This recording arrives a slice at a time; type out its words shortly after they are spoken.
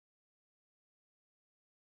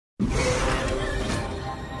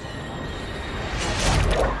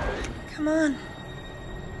Come on.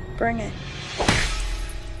 Bring it.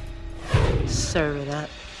 Serve it up.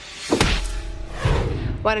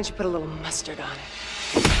 Why don't you put a little mustard on it?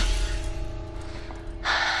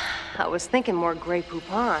 I was thinking more Grey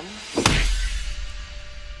Poupon.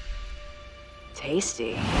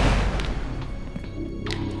 Tasty.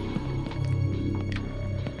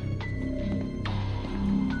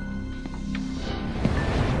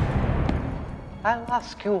 I'll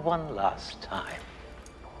ask you one last time.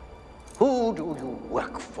 Who do you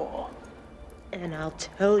work for? And I'll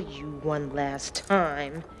tell you one last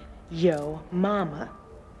time, yo mama.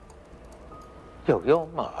 Yo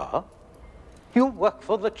Ma? You work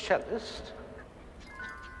for the cellist?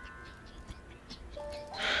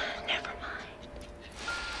 Never mind.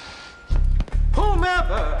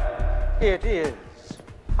 Whomever it is,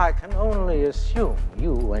 I can only assume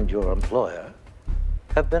you and your employer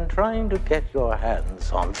have been trying to get your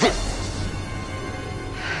hands on this.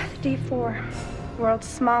 D4, world's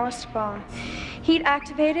smallest bomb. Heat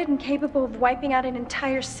activated and capable of wiping out an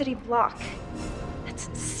entire city block. That's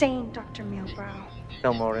insane, Dr. Mealbrow.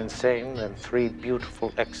 No more insane than 3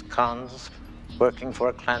 beautiful ex-cons working for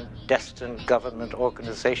a clandestine government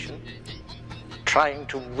organization, trying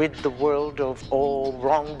to rid the world of all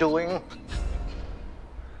wrongdoing.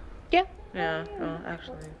 Yeah. Yeah, well,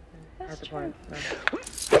 actually, that's the point.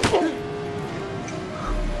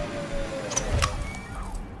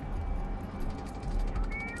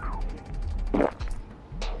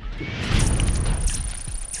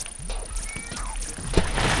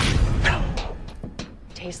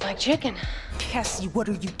 Tastes like chicken. Cassie, what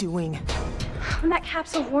are you doing? When that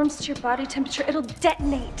capsule warms to your body temperature, it'll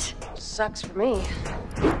detonate. Sucks for me.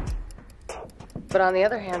 But on the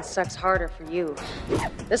other hand, sucks harder for you.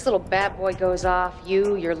 This little bad boy goes off,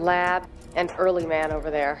 you, your lab, and Early Man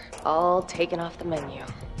over there, all taken off the menu.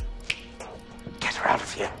 Get her out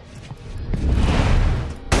of here.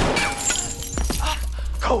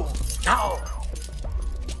 Go, now!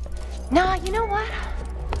 Nah, you know what?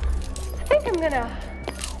 I think I'm gonna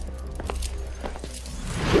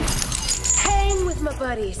hang with my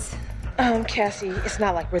buddies. Cassie, it's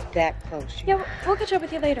not like we're that close. Yeah, we'll catch up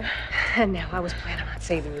with you later. And now I was planning on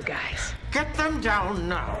saving you guys. Get them down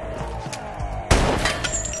now.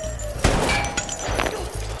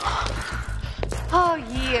 Oh,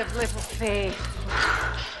 ye of little faith.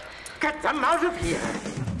 Get them out of here.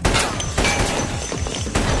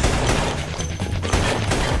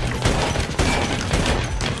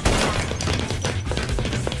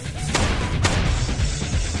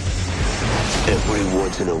 Every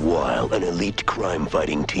once in a while, an elite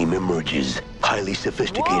crime-fighting team emerges. Highly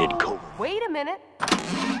sophisticated Wait a minute.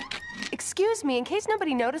 Excuse me, in case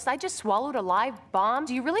nobody noticed, I just swallowed a live bomb.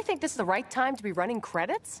 Do you really think this is the right time to be running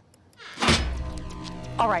credits?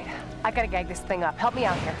 All right, I gotta gag this thing up. Help me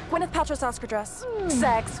out here. Gwyneth Paltrow's Oscar dress.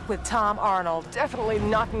 Sex with Tom Arnold. Definitely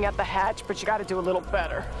knocking at the hatch, but you gotta do a little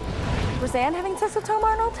better. Roseanne having sex with Tom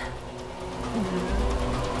Arnold?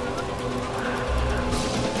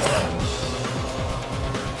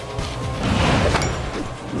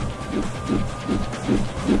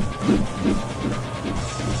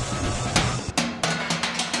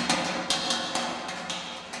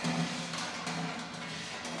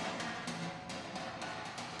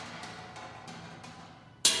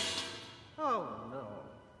 Oh, no.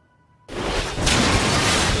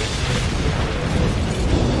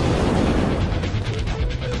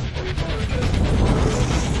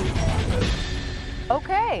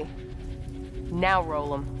 Okay. Now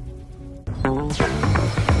roll 'em.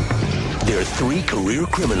 They're 3 career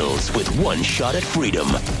criminals with 1 shot at freedom.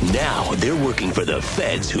 Now they're working for the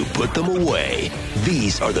feds who put them away.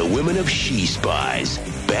 These are the women of Spies.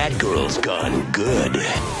 Bad girls gone good.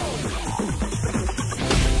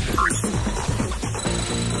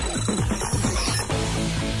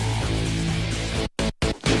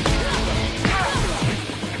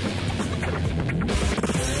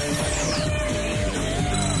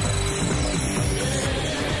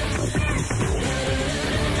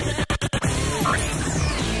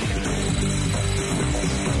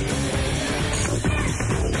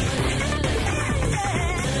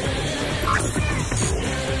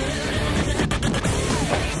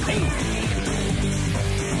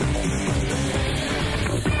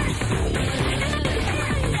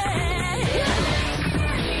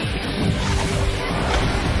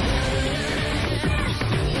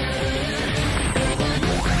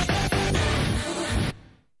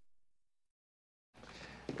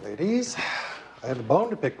 Ladies, I have a bone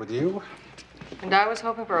to pick with you. And I was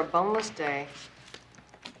hoping for a boneless day.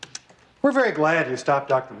 We're very glad you stopped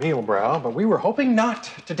Dr. Mealbrow, but we were hoping not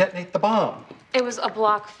to detonate the bomb. It was a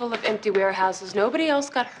block full of empty warehouses. Nobody else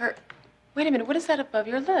got hurt. Wait a minute, what is that above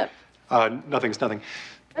your lip? Nothing's nothing.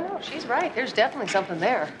 No, she's right. There's definitely something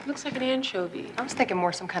there. Looks like an anchovy. I was thinking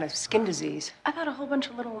more some kind of skin disease. I thought a whole bunch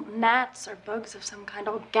of little gnats or bugs of some kind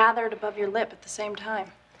all gathered above your lip at the same time.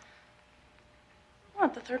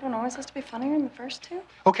 What, the third one always has to be funnier than the first two?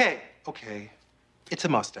 Okay. It's a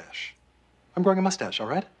mustache. I'm growing a mustache, all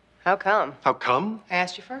right? How come? How come? I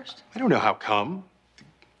asked you first. I don't know how come.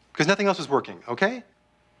 Because nothing else is working, okay?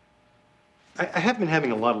 I have been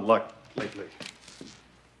having a lot of luck lately.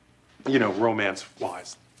 You know,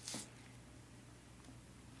 romance-wise.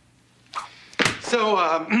 So,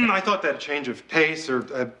 I thought that a change of pace, or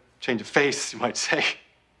a change of face, you might say,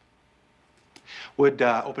 would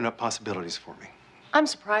open up possibilities for me. I'm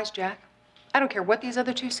surprised, Jack. I don't care what these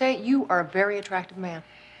other two say. You are a very attractive man.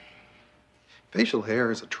 Facial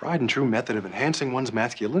hair is a tried and true method of enhancing one's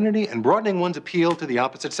masculinity and broadening one's appeal to the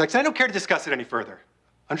opposite sex. I don't care to discuss it any further.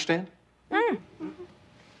 Understand?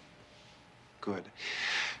 Good.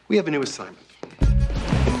 We have a new assignment.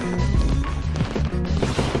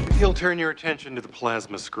 If you'll turn your attention to the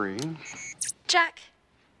plasma screen. Jack,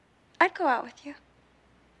 I'd go out with you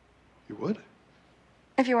You would?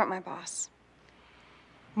 if you weren't my boss.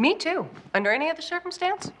 Me too. Under any other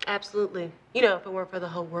circumstance? Absolutely. You know, if it weren't for the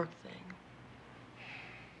whole work thing.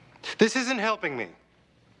 This isn't helping me.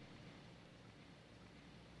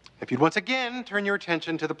 If you'd once again turn your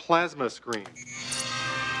attention to the plasma screen.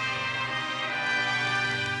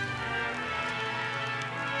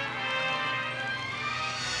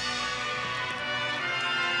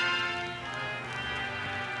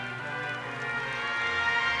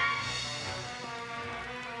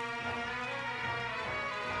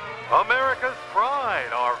 America's pride,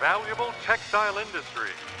 our valuable textile industry.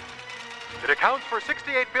 It accounts for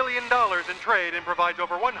 $68 billion in trade and provides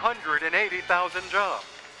over 180,000 jobs.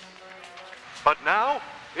 But now,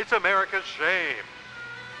 it's America's shame.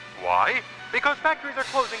 Why? Because factories are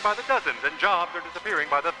closing by the dozens and jobs are disappearing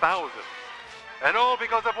by the thousands. And all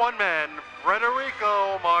because of one man,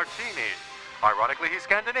 Federico Martini. Ironically, he's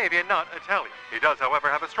Scandinavian, not Italian. He does, however,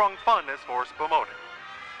 have a strong fondness for spumoni.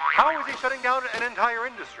 How is he shutting down an entire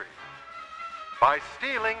industry? By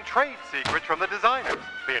stealing trade secrets from the designers.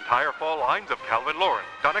 The entire fall lines of Calvin Lauren,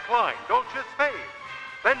 Donna Klein, Dolce Spies.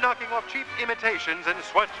 Then knocking off cheap imitations in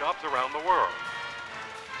sweatshops around the world.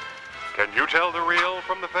 Can you tell the real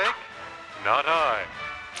from the fake? Not I.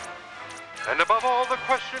 And above all, the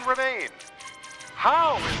question remains.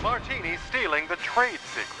 How is Martini stealing the trade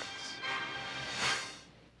secrets?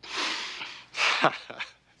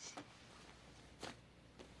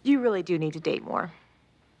 You really do need to date more.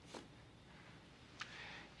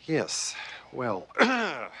 Yes, well,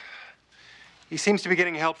 he seems to be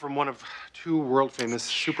getting help from one of two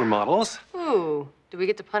world-famous supermodels. Ooh, do we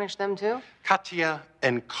get to punish them too? Katya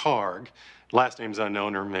and Karg. Last name's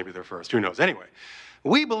unknown, or maybe they're first. Who knows? Anyway,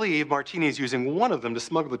 we believe Martini's using one of them to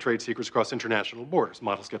smuggle the trade secrets across international borders.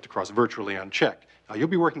 Models get to cross virtually unchecked. Now, you'll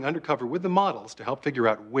be working undercover with the models to help figure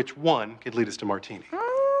out which one could lead us to Martini.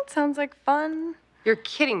 Sounds like fun. You're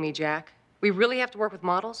kidding me, Jack. We really have to work with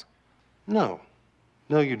models? No.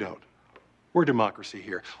 No, you don't. We're democracy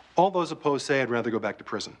here. All those opposed say I'd rather go back to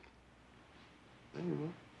prison.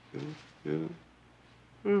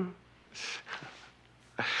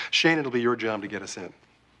 Shane, it'll be your job to get us in.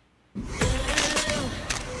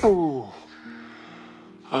 Ooh.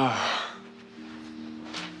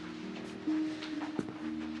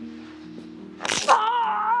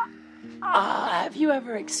 Have you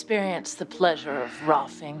ever experienced the pleasure of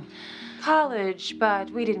roughing? College, but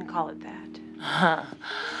we didn't call it that. Huh.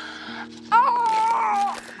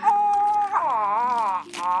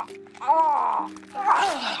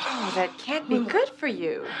 Oh, that can't be good for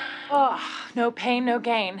you. Oh, no pain, no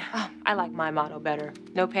gain. Oh, I like my motto better.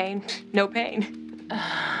 No pain, no pain.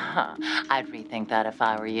 I'd rethink that if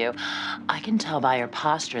I were you. I can tell by your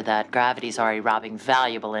posture that gravity's already robbing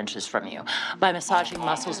valuable inches from you. By massaging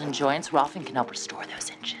muscles and joints, roughing can help restore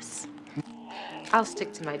those inches. I'll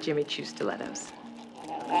stick to my Jimmy Choo stilettos.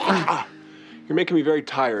 You're making me very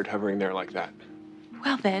tired hovering there like that.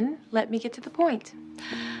 Well then, let me get to the point.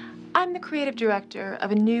 I'm the creative director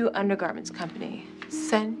of a new undergarments company,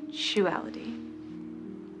 Sensuality.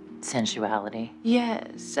 Sensuality?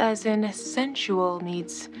 Yes, as in sensual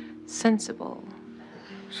meets sensible.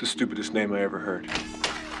 It's the stupidest name I ever heard.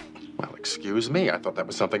 Well, excuse me. I thought that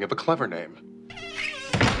was something of a clever name.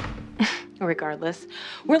 Regardless,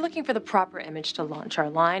 we're looking for the proper image to launch our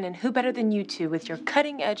line, and who better than you two with your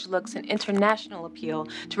cutting-edge looks and international appeal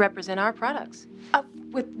to represent our products?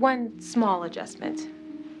 With one small adjustment.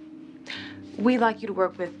 We'd like you to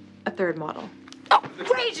work with a third model.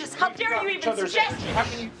 Outrageous! How dare you even suggest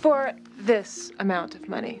it? For this amount of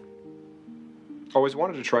money. Always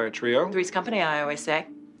wanted to try a trio. Three's company, I always say.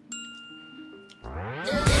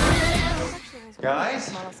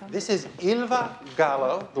 Guys, this is Ilva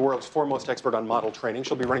Gallo, the world's foremost expert on model training.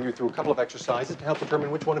 She'll be running you through a couple of exercises to help determine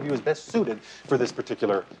which one of you is best suited for this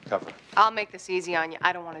particular cover. I'll make this easy on you.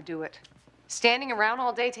 I don't want to do it. Standing around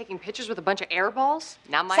all day taking pictures with a bunch of air balls?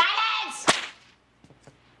 Not my— Silence!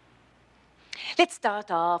 Let's start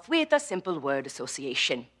off with a simple word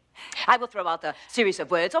association. I will throw out a series of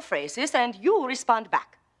words or phrases, and you respond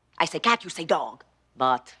back. I say cat, you say dog.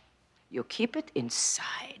 But you keep it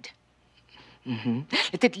inside.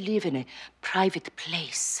 Let it live in a private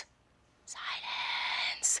place.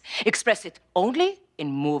 Silence. Express it only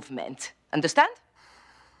in movement. Understand?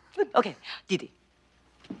 Good. Okay, Didi.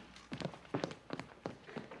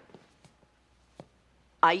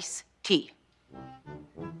 Ice tea.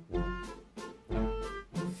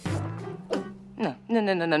 No.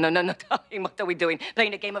 Darling, what are we doing?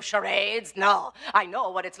 Playing a game of charades? No. I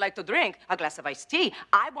know what it's like to drink a glass of iced tea.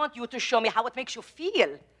 I want you to show me how it makes you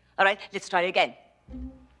feel. All right, let's try again.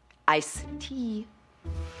 Iced tea.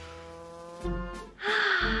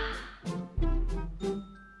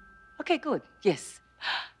 Okay, good. Yes.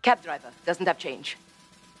 Cab driver doesn't have change.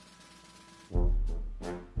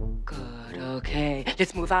 Good, okay.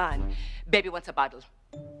 Let's move on. Baby wants a bottle.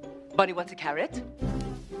 Bunny wants a carrot.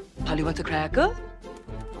 Polly wants a cracker.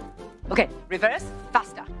 Okay, reverse,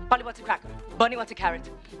 faster. Polly wants a cracker. Bunny wants a carrot.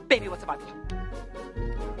 Baby wants a bottle.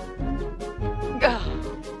 Oh,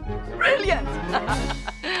 brilliant!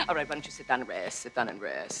 All right, why don't you sit down and rest? Sit down and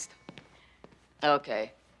rest.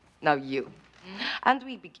 Okay, now you. And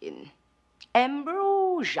we begin.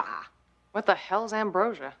 Ambrosia. What the hell's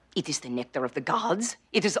ambrosia? It is the nectar of the gods.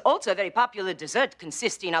 It is also a very popular dessert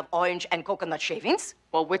consisting of orange and coconut shavings.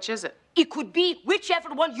 Well, which is it? It could be whichever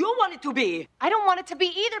one you want it to be. I don't want it to be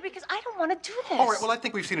either because I don't want to do this. All right, well, I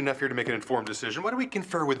think we've seen enough here to make an informed decision. Why don't we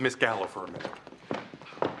confer with Miss Gallo for a minute?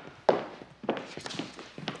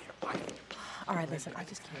 All right, listen, I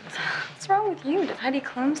just can't listen. What's wrong with you? Did Heidi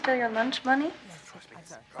Klum steal your lunch money?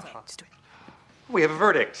 Just do it. We have a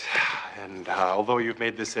verdict, and although you've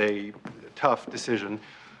made this a tough decision,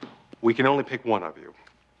 we can only pick one of you.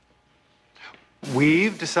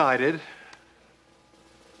 We've decided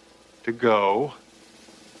to go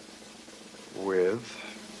with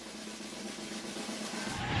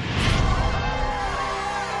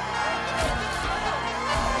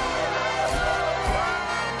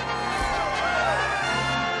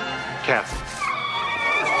Cassie.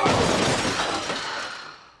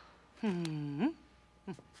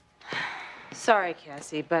 Sorry,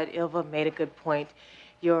 Cassie, but Ilva made a good point.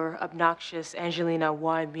 Your obnoxious Angelina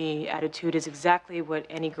why me attitude is exactly what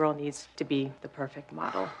any girl needs to be the perfect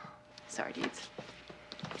model. Sorry, dudes.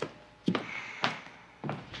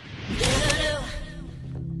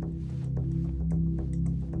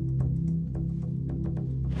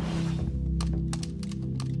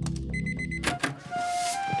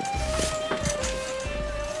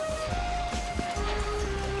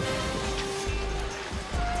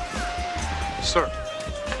 Sir,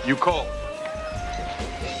 you called.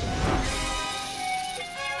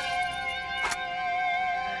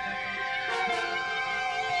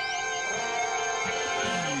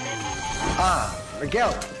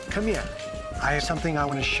 Miguel, come here. I have something I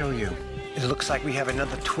want to show you. It looks like we have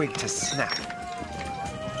another twig to snap.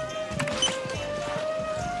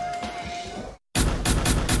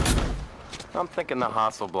 I'm thinking the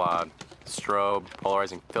Hasselblad. Strobe,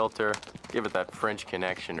 polarizing filter. Give it that French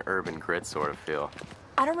Connection urban grit sort of feel.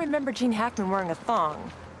 I don't remember Gene Hackman wearing a thong.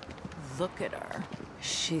 Look at her.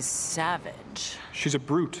 She's savage. She's a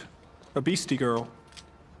brute. A beastie girl.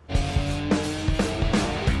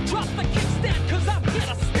 Drop the kickstand, cause I'm here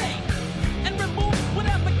to stay. And remove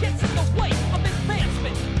whatever gets in the way of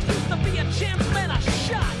advancement. Used to be a chance, man, I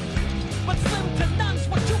shot. But slim to none's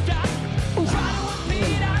what you got. Try to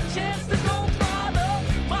impede our chance to go farther.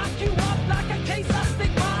 Lock you up like a case of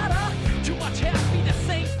stigmata. Too much happiness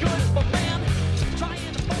ain't good for man.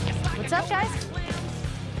 Trying to focus like What's up, guys?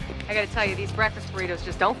 I gotta tell you, these breakfast burritos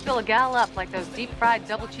just don't fill a gal up like those deep-fried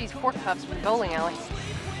double-cheese pork cups from the bowling alley.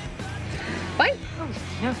 Bye. Oh,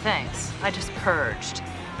 no thanks. I just purged.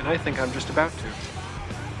 And I think I'm just about to.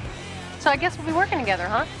 So I guess we'll be working together,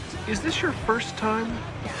 huh? Is this your first time?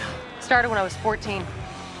 Started when I was 14.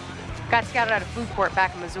 Got scouted out of food court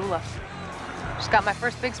back in Missoula. Just got my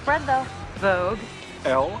first big spread, though. Vogue.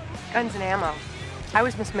 L? Guns and ammo. I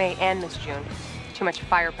was Miss May and Miss June. Too much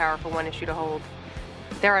firepower for one issue to hold.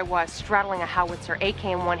 There I was, straddling a howitzer, AK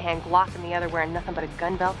in one hand, Glock in the other, wearing nothing but a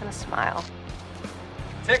gun belt and a smile.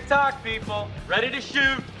 Tick-tock, people. Ready to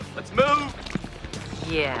shoot. Let's move.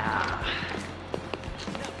 Yeah.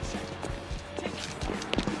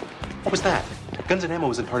 What was that? Guns and ammo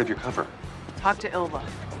isn't part of your cover. Talk to Ilva.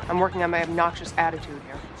 I'm working on my obnoxious attitude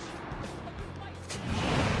here.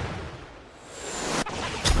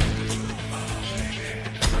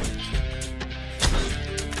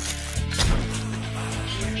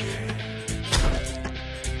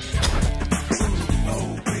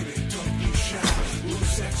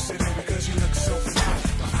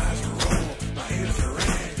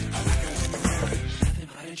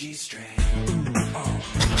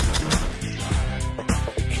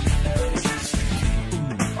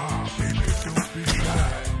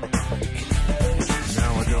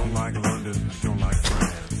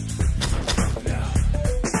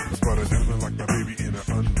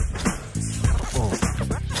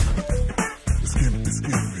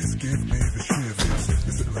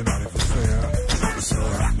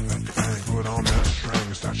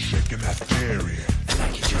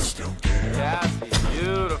 Cassie,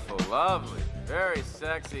 beautiful, lovely, very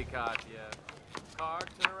sexy, Katya. Car,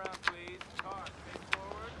 turn around, please. Car, face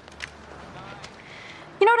forward.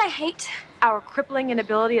 You know what I hate? Our crippling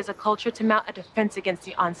inability as a culture to mount a defense against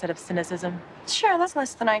the onset of cynicism. Sure, that's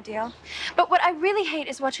less than ideal. But what I really hate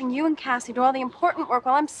is watching you and Cassie do all the important work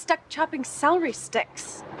while I'm stuck chopping celery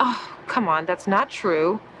sticks. Oh, come on, that's not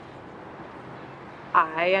true.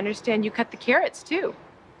 I understand you cut the carrots, too.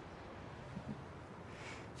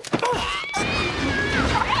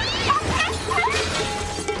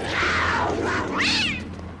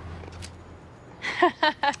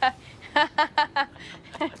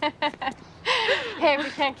 Hey, we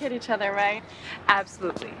can't kid each other, right?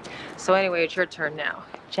 Absolutely. So anyway, it's your turn now.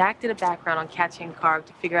 Jack did a background on Cassie and Karg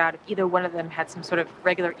to figure out if either one of them had some sort of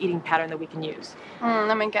regular eating pattern that we can use.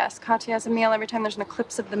 Let me guess. Katya has a meal every time there's an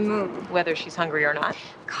eclipse of the moon. Whether she's hungry or not.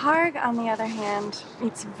 Karg, on the other hand,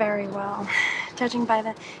 eats very well. Judging by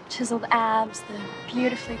the chiseled abs, the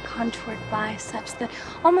beautifully contoured biceps, the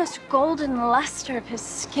almost golden luster of his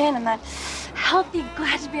skin, and that healthy,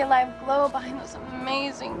 glad-to-be-alive glow behind those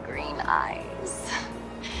amazing green eyes.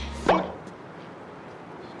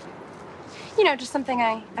 You know, just something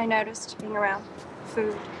I noticed being around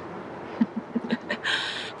food.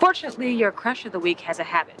 Fortunately, your crush of the week has a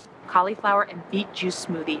habit. Cauliflower and beet juice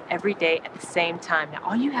smoothie every day at the same time. Now,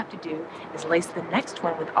 all you have to do is lace the next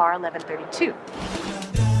one with R1132.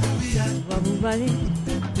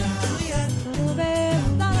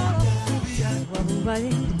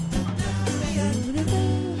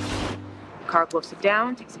 Karg wolfs it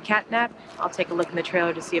down, takes a cat nap. I'll take a look in the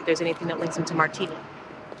trailer to see if there's anything that links him to Martini.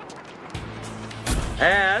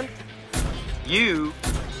 And you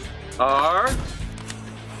are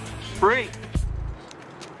free.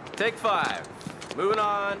 Take 5. Moving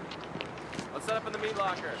on. Let's set up in the meat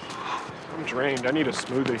locker. I'm drained. I need a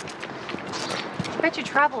smoothie. I bet you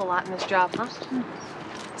travel a lot in this job, huh?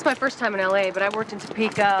 It's my first time in LA, but I worked in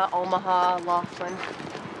Topeka, Omaha, Laughlin.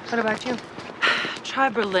 What about you? Try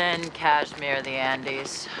Berlin, Kashmir, the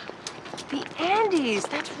Andes. The Andes,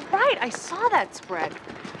 that's right. I saw that spread.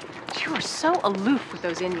 You were so aloof with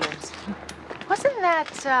those Indians. Wasn't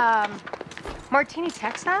that, Martini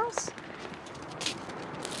Textiles?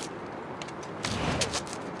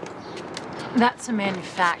 That's a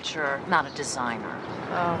manufacturer, not a designer.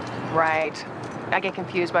 Oh, right. I get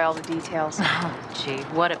confused by all the details. Oh, gee,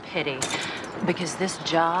 what a pity. Because this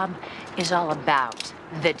job is all about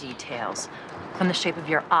the details. From the shape of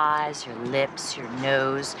your eyes, your lips, your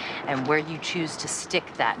nose, and where you choose to stick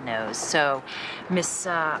that nose. So, Miss,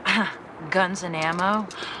 Guns and Ammo,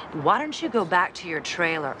 why don't you go back to your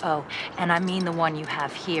trailer? Oh, and I mean the one you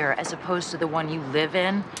have here, as opposed to the one you live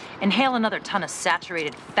in. Inhale another ton of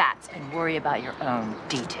saturated fats and worry about your own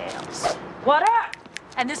details. What up?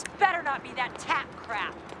 And this better not be that tap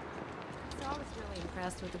crap. I was really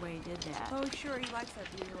impressed with the way he did that. Oh, sure, he likes that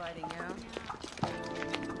beauty lighting, yeah.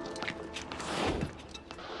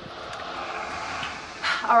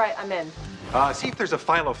 All right, I'm in. See if there's a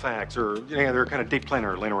Filofax or any other kind of date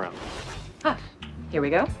planner laying around. Huh. Here we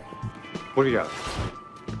go. What do you got?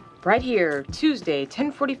 Right here, Tuesday,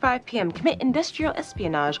 10:45 p.m. Commit industrial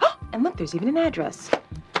espionage. And look, there's even an address.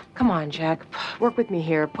 Come on, Jack. Work with me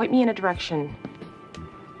here. Point me in a direction.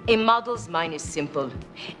 A model's mind is simple.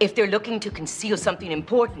 If they're looking to conceal something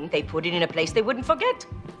important, they put it in a place they wouldn't forget.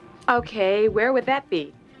 Okay, where would that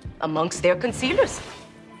be? Amongst their concealers.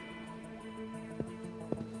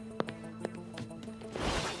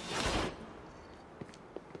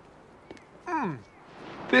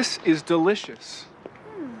 This is delicious.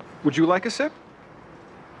 Would you like a sip?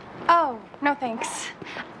 Oh, no thanks.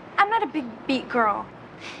 I'm not a big beet girl.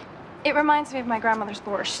 It reminds me of my grandmother's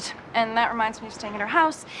borscht. And that reminds me of staying at her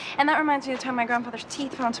house. And that reminds me of the time my grandfather's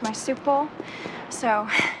teeth fell into my soup bowl. So,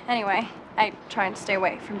 anyway, I try and stay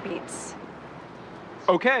away from beets.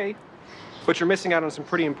 Okay, but you're missing out on some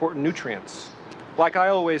pretty important nutrients. Like I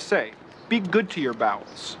always say, be good to your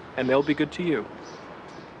bowels, and they'll be good to you.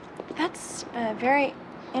 That's a very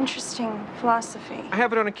interesting philosophy. I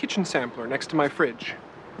have it on a kitchen sampler next to my fridge.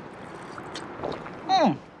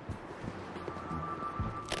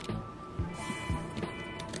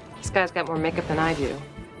 This guy's got more makeup than I do.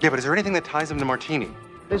 Yeah, but is there anything that ties him to Martini?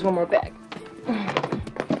 There's one more bag.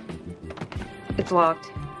 It's locked.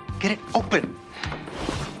 Get it open.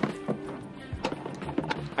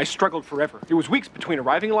 I struggled forever. It was weeks between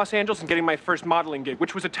arriving in Los Angeles and getting my first modeling gig,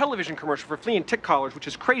 which was a television commercial for flea and tick collars, which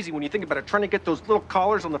is crazy when you think about it, trying to get those little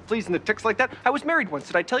collars on the fleas and the ticks like that. I was married once.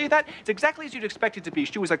 Did I tell you that? It's exactly as you'd expect it to be.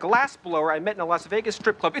 She was a glass blower I met in a Las Vegas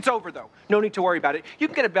strip club. It's over, though. No need to worry about it. You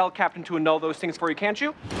can get a bell captain to annul those things for you, can't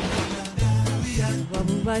you?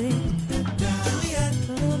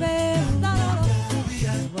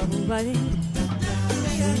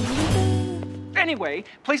 Anyway,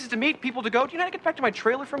 places to meet, people to go. Do you know how to get back to my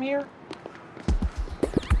trailer from here?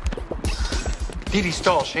 Dee Dee,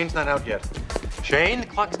 stall. Shane's not out yet. Shane, the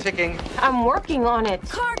clock's ticking. I'm working on it.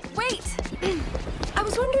 Clark, wait! I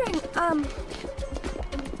was wondering,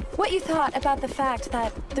 what you thought about the fact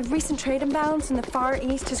that the recent trade imbalance in the Far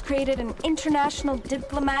East has created an international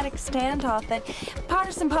diplomatic standoff that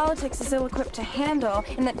partisan politics is ill-equipped to handle,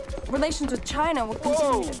 and that relations with China will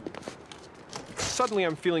continue to... Suddenly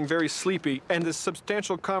I'm feeling very sleepy, and this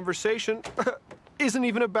substantial conversation isn't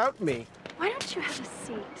even about me. Why don't you have a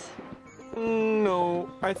seat? No,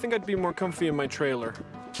 I think I'd be more comfy in my trailer.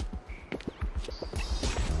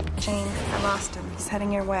 Jane, I lost him. He's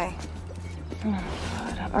heading your way. Oh,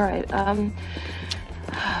 God. All right,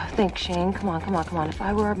 think, Shane. Come on. If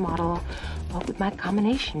I were a model, what would my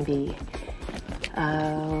combination be?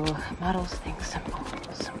 Models think simple.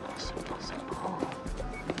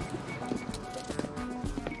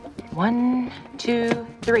 1, 2,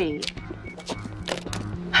 3.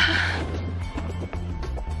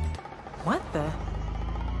 What the?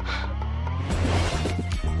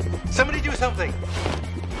 Somebody do something.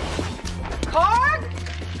 Karg!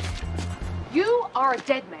 You are a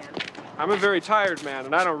dead man. I'm a very tired man,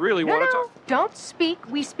 and I don't really want to talk. Don't speak.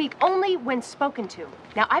 We speak only when spoken to.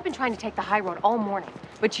 Now, I've been trying to take the high road all morning,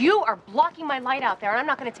 but you are blocking my light out there, and I'm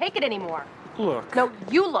not going to take it anymore. Look. No,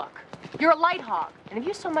 you look. You're a light hog, and if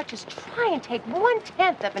you so much as try and take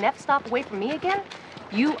 1/10 of an f-stop away from me again,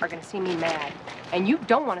 you are going to see me mad. And you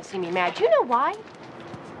don't want to see me mad. You know why?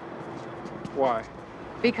 Why?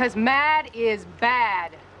 Because mad is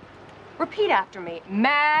bad. Repeat after me.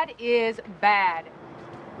 Mad is bad.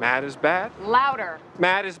 Mad is bad? Louder.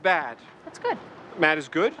 Mad is bad. That's good. Mad is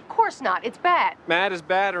good? Of course not. It's bad. Mad is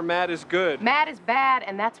bad or mad is good? Mad is bad,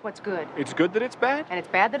 and that's what's good. It's good that it's bad? And it's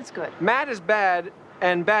bad that it's good. Mad is bad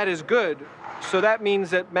and bad is good, so that means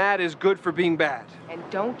that mad is good for being bad. And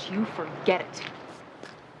don't you forget it.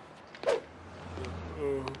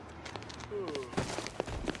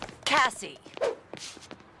 Cassie.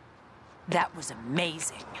 That was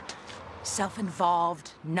amazing.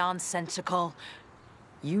 Self-involved, nonsensical.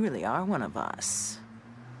 You really are one of us.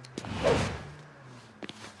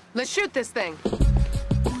 Let's shoot this thing.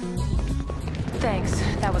 Thanks.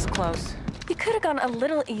 That was close. You could have gone a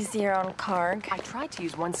little easier on Karg. I tried to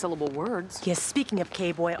use one-syllable words. Yes, speaking of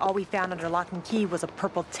K-Boy, all we found under lock and key was a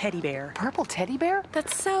purple teddy bear. Purple teddy bear?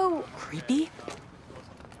 That's so... creepy.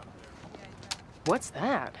 What's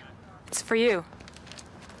that? It's for you.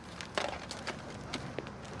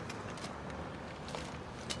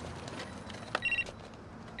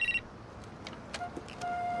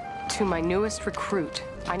 To my newest recruit.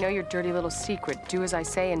 I know your dirty little secret. Do as I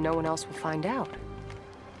say and no one else will find out.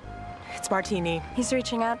 It's Martini. He's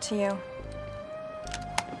reaching out to you.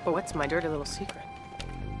 But what's my dirty little secret?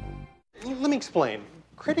 Let me explain.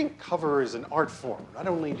 Creating cover is an art form. Not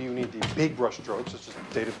only do you need the big brush strokes, such as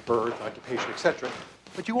date of birth, occupation, etc.,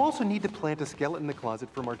 but you also need to plant a skeleton in the closet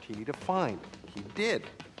for Martini to find. He did.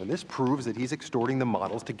 And this proves that he's extorting the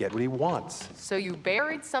models to get what he wants. So you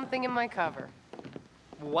buried something in my cover.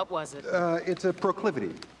 What was it? It's a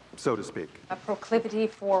proclivity, so to speak. A proclivity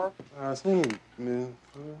for... You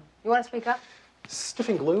You want to speak up?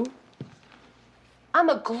 Sniffing glue? I'm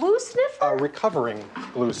a glue sniffer? A recovering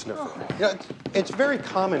glue sniffer. Yeah, it's very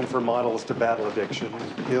common for models to battle addiction.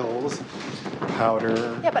 Pills,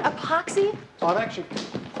 powder. Yeah, but epoxy? Oh, I'm actually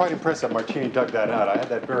quite impressed that Martini dug that out. I had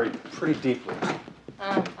that buried pretty deeply.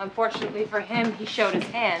 Unfortunately for him, he showed his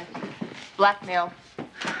hand. Blackmail.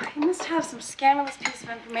 He must have some scandalous piece of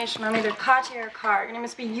information on either Katya or Karg, and he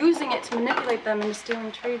must be using it to manipulate them into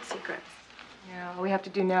stealing trade secrets. Yeah, all we have to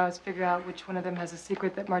do now is figure out which one of them has a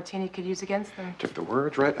secret that Martini could use against them. Took the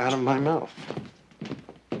words right out of my mouth.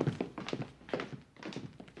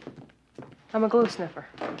 I'm a glue sniffer.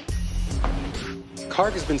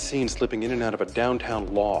 Karg has been seen slipping in and out of a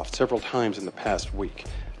downtown loft several times in the past week.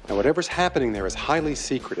 Now, whatever's happening there is highly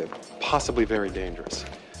secretive, possibly very dangerous.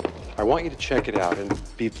 I want you to check it out and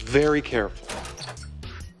be very careful.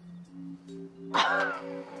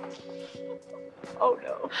 Oh,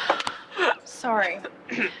 no. Sorry.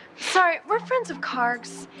 Sorry, we're friends of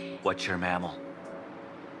Karg's. What's your mammal?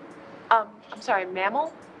 I'm sorry,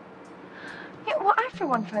 mammal? Yeah, well, I, for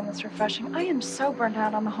one, find this refreshing. I am so burnt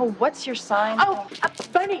out on the whole what's your sign? Oh,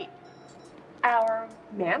 bunny. Our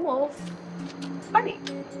mammals. Bunny.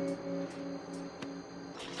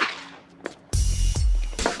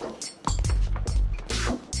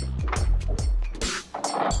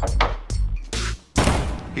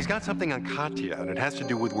 He's got something on Katya, and it has to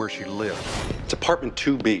do with where she lives. It's apartment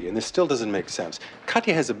 2B, and this still doesn't make sense.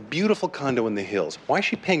 Katya has a beautiful condo in the hills. Why is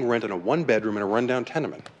she paying rent on a one-bedroom in a rundown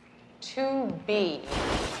tenement? 2B.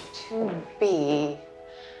 2B.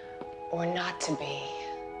 Or not to be.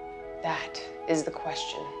 That is the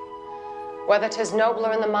question. Whether 'tis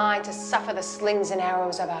nobler in the mind to suffer the slings and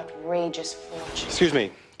arrows of outrageous fortune. Excuse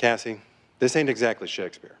me, Cassie. This ain't exactly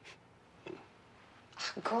Shakespeare.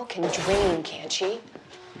 A girl can dream, can't she?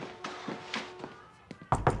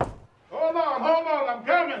 Hold on, I'm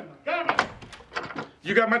coming.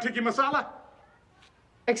 You got my tikka masala?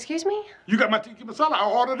 Excuse me? You got my tikka masala? I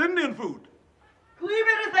ordered Indian food. Believe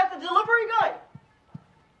it, is that the delivery guy?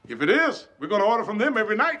 If it is, we're gonna order from them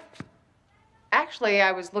every night. Actually,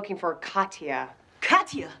 I was looking for Katya.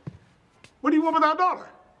 Katya? What do you want with our daughter?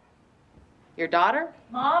 Your daughter?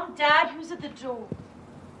 Mom, Dad, who's at the door?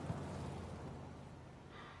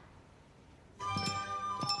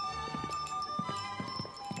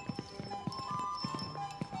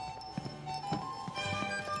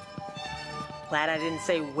 Glad I didn't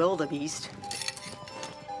say wildebeest.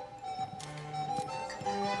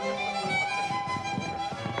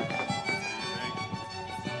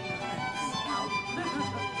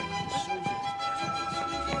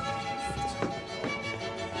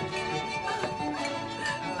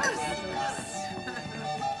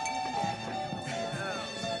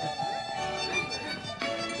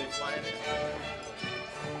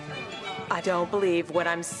 I don't believe what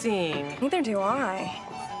I'm seeing. Neither do I.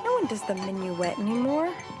 No one does the minuet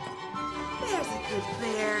anymore. There's a good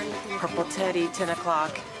bear. Purple Teddy, 10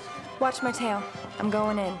 o'clock. Watch my tail. I'm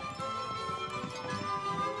going in.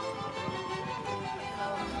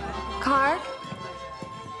 Karg?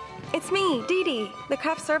 It's me, Dee Dee, the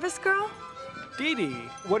craft service girl. Dee Dee,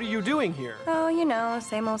 what are you doing here? Oh, you know,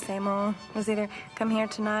 same old, same old. Was either come here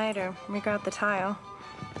tonight or regrout the tile.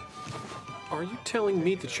 Are you telling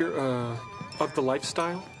me that you're, of the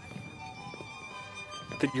lifestyle?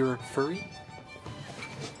 That you're a furry?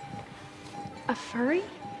 A furry?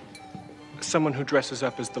 Someone who dresses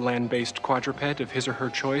up as the land-based quadruped of his or her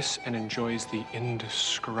choice and enjoys the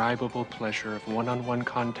indescribable pleasure of one-on-one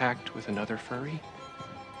contact with another furry?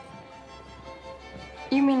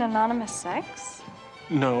 You mean anonymous sex?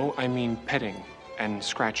 No, I mean petting and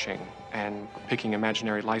scratching and picking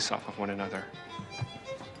imaginary lice off of one another.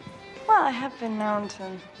 Well, I have been known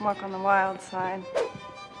to walk on the wild side.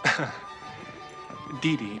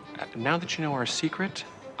 Dee Dee, now that you know our secret,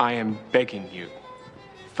 I am begging you,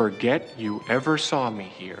 forget you ever saw me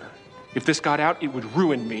here. If this got out, it would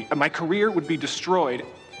ruin me. My career would be destroyed.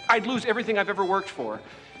 I'd lose everything I've ever worked for.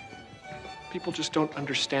 People just don't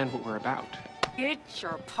understand what we're about. Get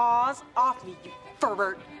your paws off me, you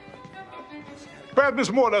pervert. Pass me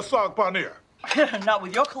some more of that saag paneer. Not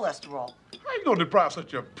with your cholesterol. How you gonna deprive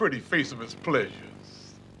such a pretty face of its pleasures?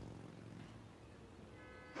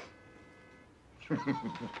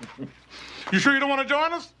 You sure you don't want to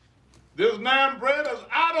join us? This naan bread is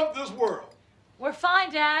out of this world. We're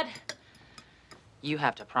fine, Dad. You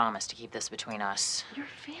have to promise to keep this between us. Your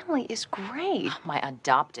family is great. My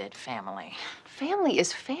adopted family. Family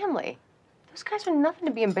is family. Those guys are nothing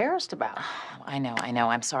to be embarrassed about. I know.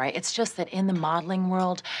 I'm sorry. It's just that in the modeling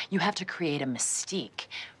world, you have to create a mystique.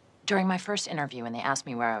 During my first interview, when they asked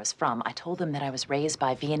me where I was from, I told them that I was raised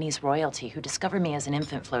by Viennese royalty who discovered me as an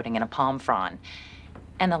infant floating in a palm frond.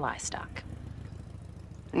 And the lie stuck.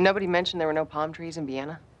 Nobody mentioned there were no palm trees in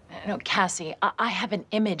Vienna? No, Cassie, I have an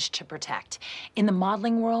image to protect. In the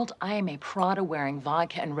modeling world, I am a Prada-wearing,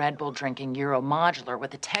 vodka and Red Bull drinking Euro modular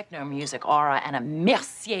with a techno music aura and a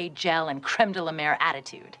Mercier gel and creme de la mer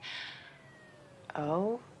attitude.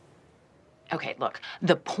 Oh? Okay, look,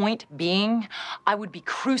 the point being, I would be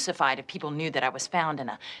crucified if people knew that I was found in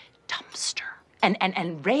a dumpster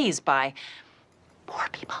and raised by Poor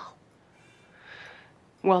people.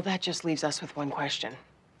 Well, that just leaves us with one question.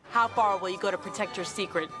 How far will you go to protect your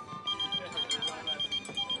secret?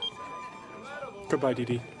 Goodbye, Dee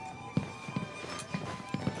Dee.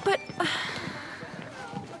 But...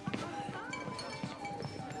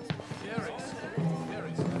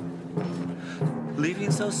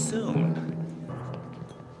 Leaving so soon?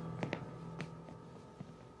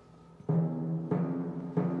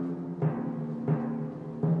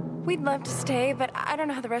 We'd love to stay, but I don't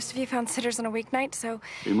know how the rest of you found sitters on a weeknight, so...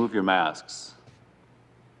 Remove your masks.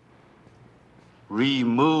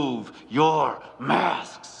 Remove your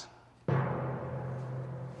masks!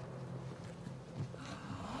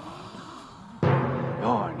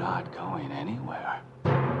 You're not going anywhere.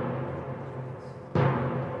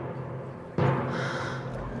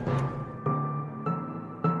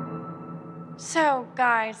 So,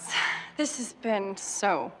 guys, this has been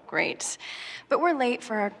so great. But we're late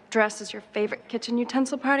for our dress as your favorite kitchen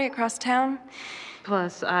utensil party across town.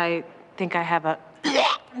 Plus, I think I have a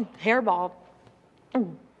hairball.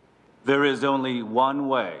 There is only one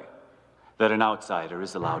way that an outsider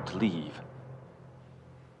is allowed to leave.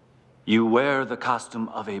 You wear the costume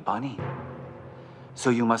of a bunny, so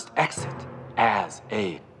you must exit as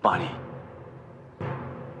a bunny.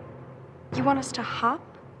 You want us to hop?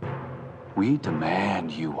 We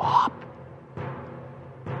demand you hop.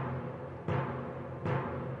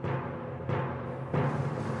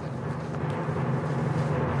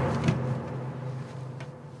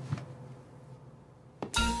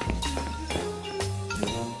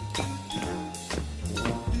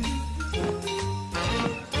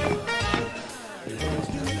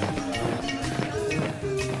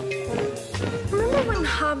 Remember when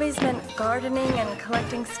hobbies meant gardening and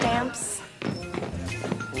collecting stamps?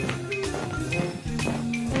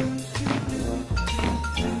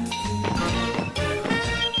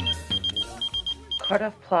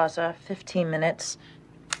 Cardiff Plaza, 15 minutes.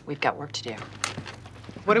 We've got work to do.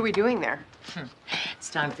 What are we doing there? It's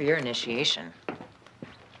time for your initiation.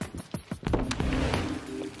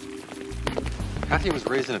 Kathy was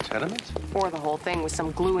raised in a tenement? Or the whole thing was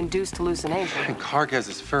some glue-induced hallucination. And Karg has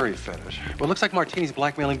this furry fetish. Well, it looks like Martini's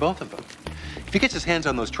blackmailing both of them. If he gets his hands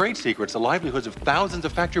on those trade secrets, the livelihoods of thousands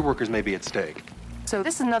of factory workers may be at stake. So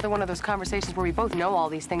this is another one of those conversations where we both know all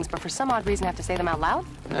these things, but for some odd reason have to say them out loud?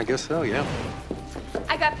 I guess so, yeah.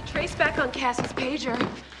 I got the trace back on Cassie's pager.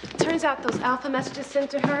 Turns out those alpha messages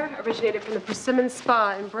sent to her originated from the Persimmon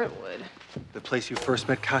Spa in Brentwood. The place you first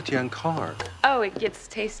met Katya and Karg. Oh, it gets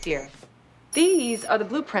tastier. These are the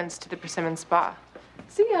blueprints to the Persimmon Spa.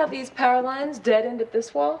 See how these power lines dead end at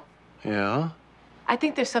this wall? Yeah? I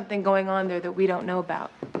think there's something going on there that we don't know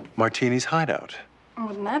about. Martini's hideout.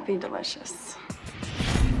 Wouldn't that be delicious?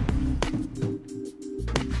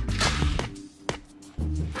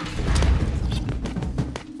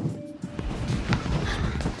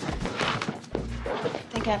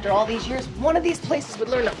 I think after all these years, one of these places would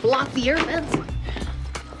learn to block the air vents.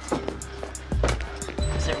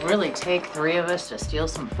 Does it really take 3 of us to steal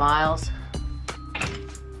some files?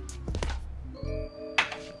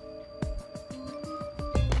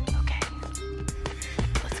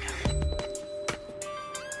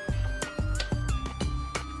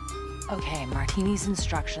 Okay, Martini's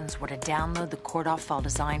instructions were to download the Kordoff file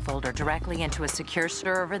design folder directly into a secure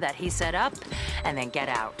server that he set up, and then get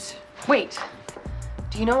out. Wait,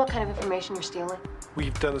 do you know what kind of information you're stealing?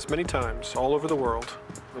 We've done this many times, all over the world.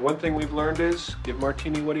 The one thing we've learned is, give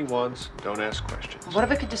Martini what he wants, don't ask questions. What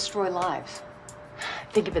if it could destroy lives?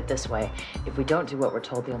 Think of it this way. If we don't do what we're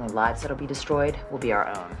told, the only lives that'll be destroyed will be our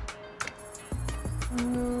own.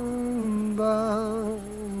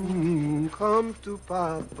 Come to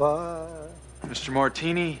Papa. Mr.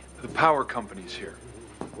 Martini, the power company's here.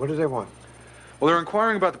 What do they want? Well, they're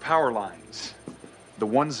inquiring about the power lines. The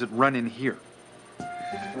ones that run in here.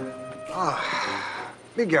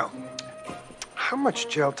 Miguel, how much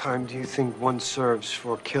jail time do you think one serves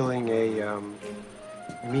for killing a,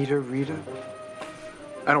 meter reader?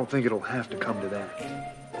 I don't think it'll have to come to that.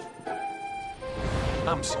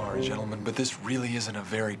 I'm sorry, gentlemen, but this really isn't a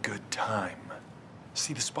very good time.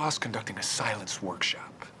 See, the spa's conducting a silence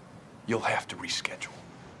workshop. You'll have to reschedule.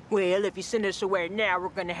 Well, if you send us away now, we're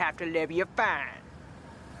gonna have to levy a fine.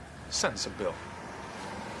 Send us a bill.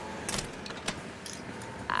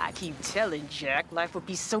 I keep telling Jack, life would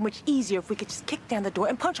be so much easier if we could just kick down the door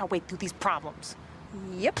and punch our way through these problems.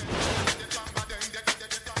 Yep.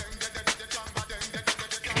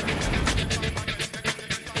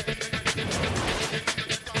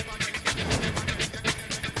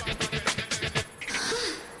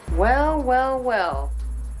 Well, well, well.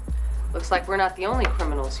 Looks like we're not the only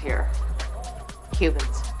criminals here.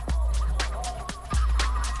 Cubans.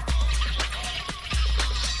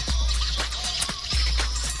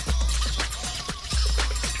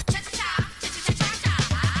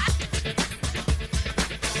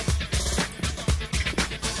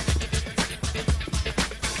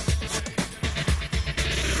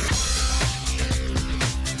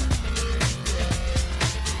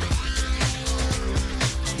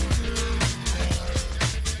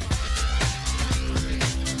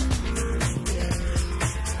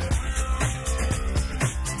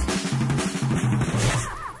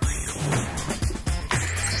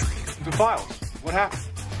 files. What happened?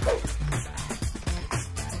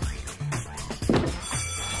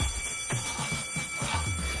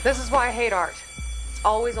 This is why I hate art. It's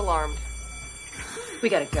always alarmed. We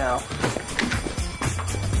gotta go.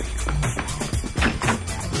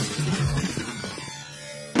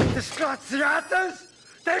 Disgraziatas!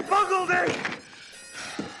 They bungled it!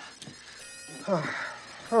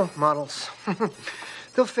 Oh, models.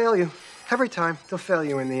 They'll fail you. Every time, they'll fail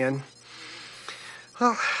you in the end.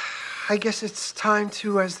 Well, I guess it's time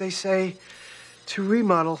to, as they say, to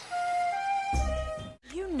remodel.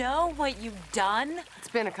 You know what you've done? It's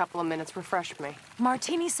been a couple of minutes. Refresh me.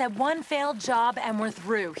 Martini said one failed job and we're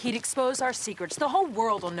through. He'd expose our secrets. The whole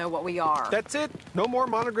world will know what we are. That's it? No more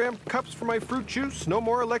monogrammed cups for my fruit juice? No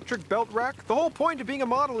more electric belt rack? The whole point of being a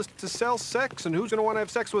model is to sell sex, and who's gonna want to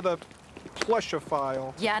have sex with a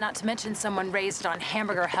plushophile? Yeah, not to mention someone raised on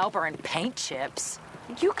hamburger helper and paint chips.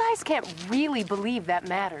 You guys can't really believe that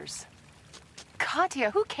matters. Katya,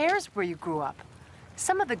 who cares where you grew up?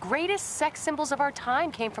 Some of the greatest sex symbols of our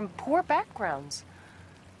time came from poor backgrounds.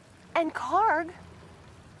 And Karg,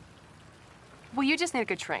 well, you just need a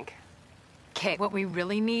good shrink. Kate, what we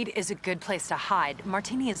really need is a good place to hide.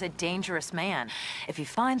 Martini is a dangerous man. If he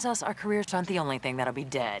finds us, our careers aren't the only thing that'll be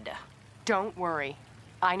dead. Don't worry.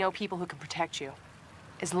 I know people who can protect you.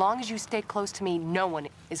 As long as you stay close to me, no one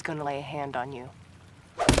is going to lay a hand on you.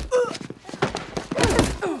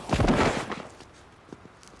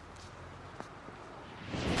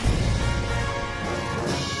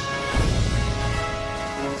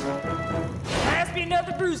 Pass me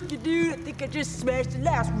another brewski, dude. I think I just smashed the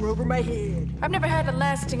last one over my head. I've never had a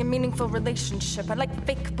lasting and meaningful relationship. I like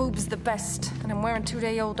fake boobs the best, and I'm wearing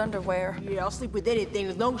 2-day-old underwear. Yeah, I'll sleep with anything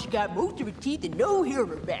as long as she got most of her teeth and no hair on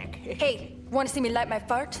her back. Hey, want to see me light my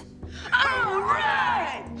fart? All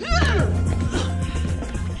right!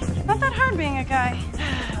 Not that hard being a guy.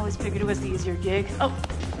 I always figured it was the easier gig. Oh,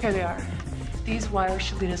 here they are. These wires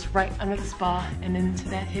should lead us right under the spa and into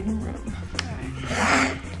that hidden room.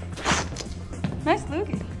 Nice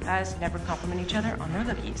loogie. Guys never compliment each other on their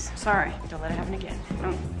loogies. Sorry, don't let it happen again.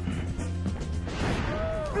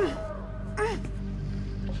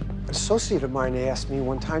 An associate of mine asked me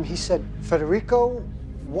one time, he said, Federico,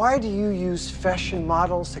 why do you use fashion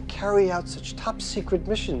models to carry out such top secret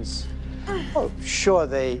missions? Oh, sure,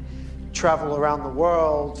 they travel around the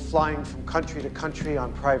world, flying from country to country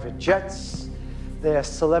on private jets. Their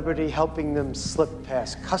celebrity helping them slip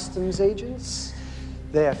past customs agents.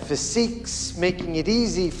 Their physiques making it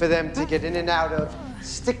easy for them to get in and out of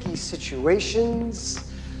sticky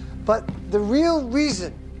situations. But the real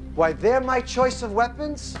reason why they're my choice of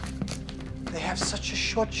weapons, they have such a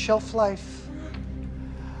short shelf life.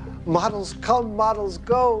 Models come, models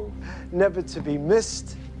go, never to be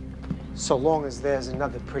missed, so long as there's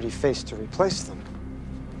another pretty face to replace them.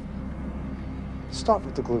 Start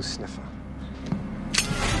with the glue sniffer.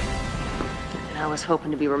 And I was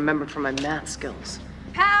hoping to be remembered for my math skills.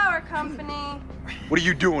 Power company. What are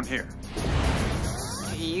you doing here?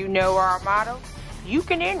 You know our motto? You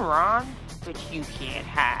can enron, but you can't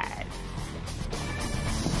hide.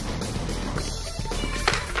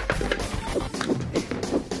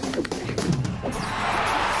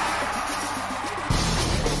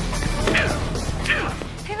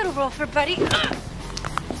 Hey, little Rolfer, buddy.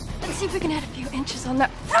 Let's see if we can add a few inches on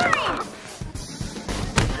that frame.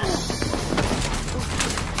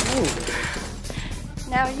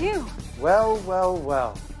 Now you. Well, well,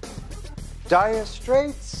 well. Dire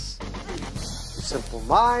Straits, Simple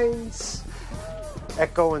Minds,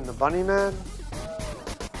 Echo and the Bunnyman.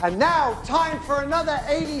 And now, time for another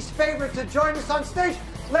 80s favorite to join us on stage.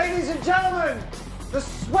 Ladies and gentlemen, the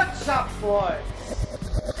Sweatshop Boys.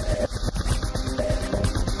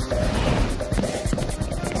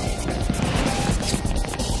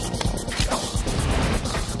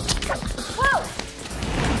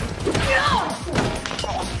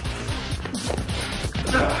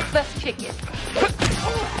 Let's kick it.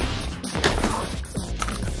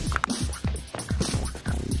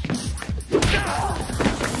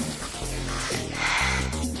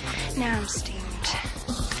 Now I'm steamed.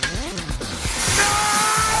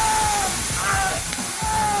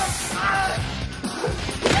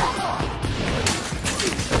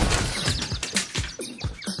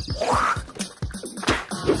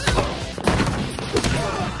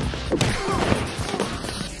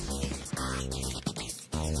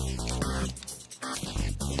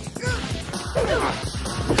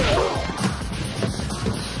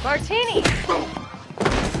 Martini!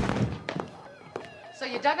 So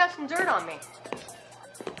you dug up some dirt on me.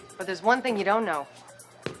 But there's one thing you don't know.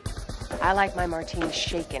 I like my martinis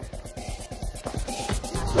shaken.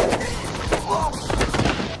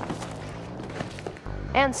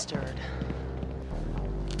 And stirred.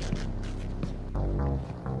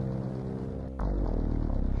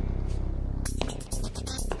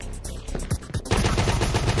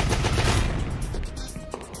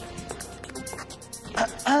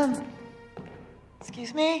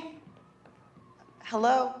 Excuse me?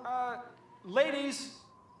 Hello? Ladies.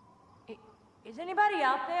 Is anybody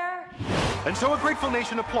out there? And so a grateful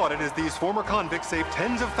nation applauded as these former convicts saved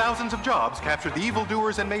tens of thousands of jobs, captured the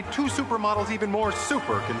evildoers, and made two supermodels even more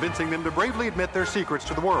super, convincing them to bravely admit their secrets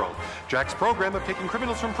to the world. Jack's program of taking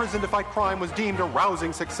criminals from prison to fight crime was deemed a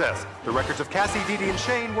rousing success. The records of Cassie, Dee Dee, and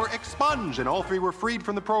Shane were expunged, and all three were freed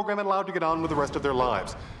from the program and allowed to get on with the rest of their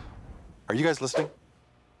lives. Are you guys listening?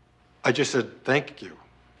 I just said thank you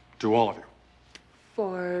to all of you.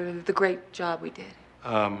 For the great job we did.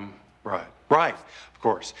 Right, of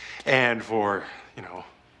course. And for, you know,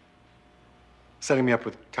 setting me up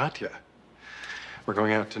with Katya. We're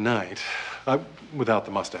going out tonight, without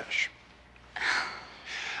the mustache.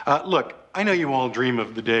 Look, I know you all dream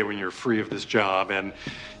of the day when you're free of this job and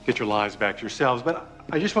get your lives back to yourselves, but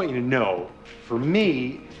I just want you to know, for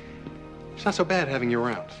me, it's not so bad having you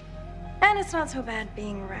around. And it's not so bad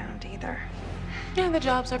being around either. Yeah, the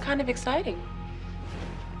jobs are kind of exciting.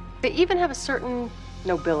 They even have a certain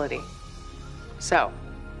nobility. So,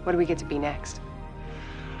 what do we get to be next?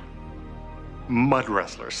 Mud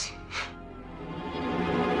wrestlers.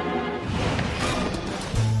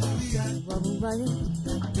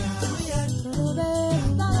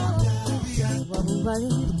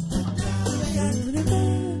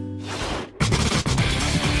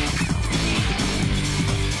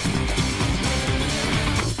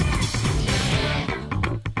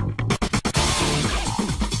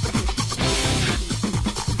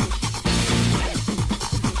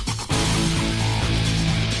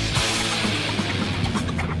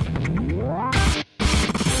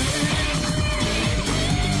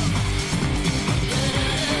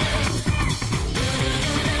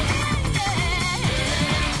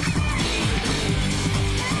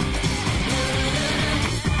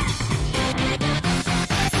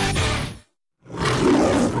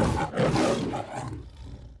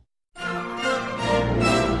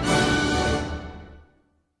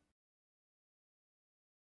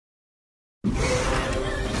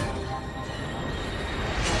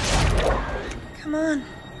 Come on.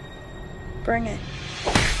 Bring it.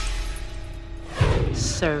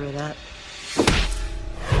 Serve it up.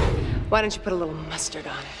 Why don't you put a little mustard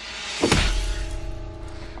on it?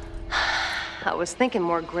 I was thinking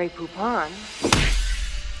more Grey Poupon.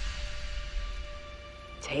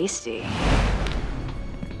 Tasty.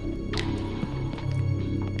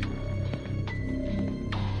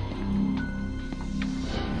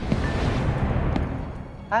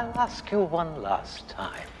 I'll ask you one last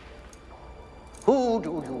time. Who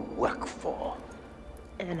do you work for?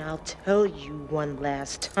 And I'll tell you one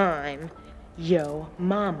last time, yo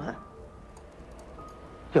mama.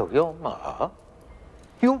 Yo ma?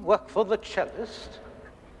 You work for the cellist?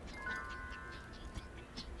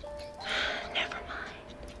 Never mind.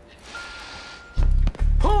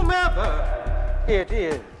 Whomever it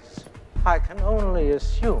is, I can only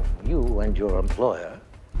assume you and your employer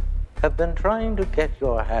have been trying to get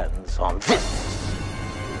your hands on this.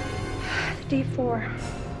 D4,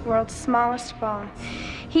 world's smallest bomb.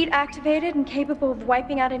 Heat activated and capable of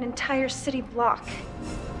wiping out an entire city block.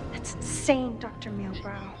 That's insane, Dr.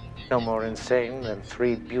 Mealbrow. No more insane than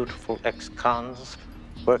 3 beautiful ex-cons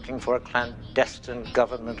working for a clandestine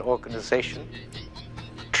government organization,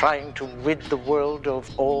 trying to rid the world of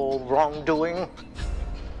all wrongdoing.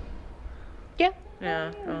 Yeah.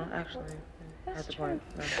 Yeah, well, actually, that's a point.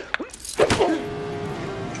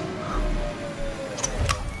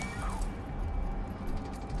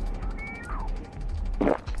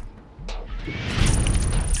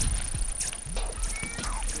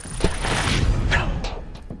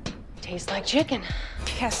 Tastes like chicken.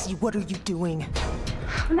 Cassie, what are you doing?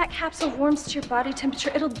 When that capsule warms to your body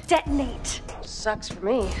temperature, it'll detonate. Sucks for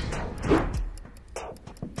me.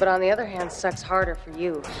 But on the other hand, sucks harder for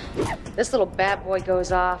you. This little bad boy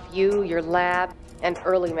goes off, you, your lab, and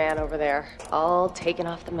Early Man over there, all taken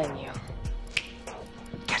off the menu.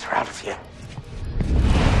 Get her out of here.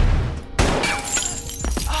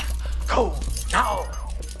 Go, now!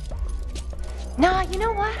 Nah, you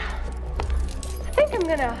know what? I think I'm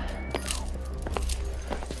gonna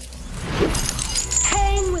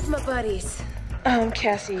hang with my buddies.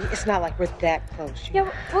 Cassie, it's not like we're that close.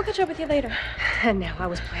 Yeah, we'll catch up with you later. And now I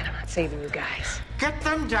was planning on saving you guys. Get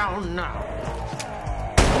them down now.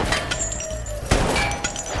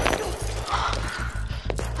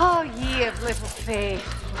 Oh, ye of little faith.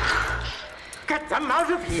 Get them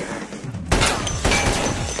out of here.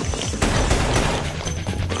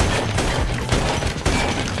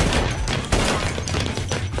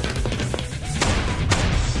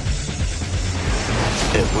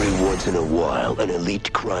 Every once in a while, an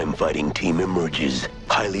elite crime-fighting team emerges.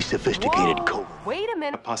 Highly sophisticated Wait a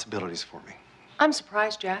minute. Possibilities for me. I'm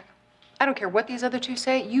surprised, Jack. I don't care what these other two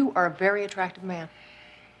say. You are a very attractive man.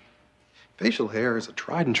 Facial hair is a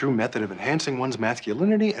tried and true method of enhancing one's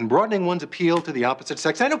masculinity and broadening one's appeal to the opposite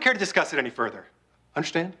sex. I don't care to discuss it any further.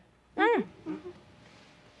 Understand?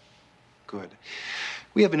 Good.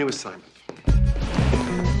 We have a new assignment.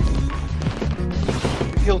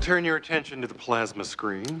 You'll turn your attention to the plasma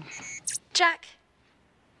screen. Jack,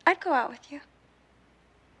 I'd go out with you.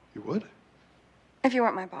 You would? If you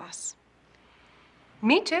weren't my boss.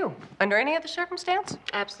 Me too. Under any other circumstance?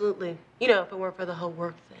 Absolutely. You know, if it weren't for the whole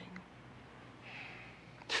work thing.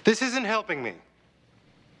 This isn't helping me.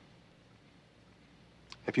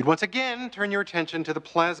 If you'd once again turn your attention to the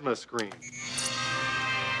plasma screen.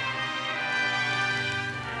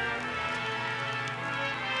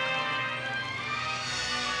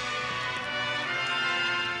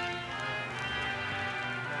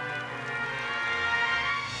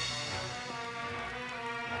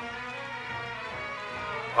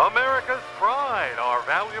 America's pride, our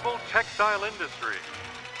valuable textile industry.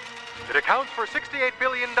 It accounts for $68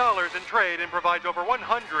 billion in trade and provides over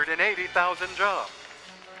 180,000 jobs.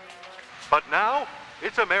 But now,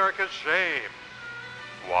 it's America's shame.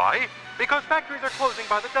 Why? Because factories are closing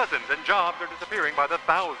by the dozens and jobs are disappearing by the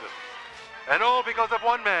thousands. And all because of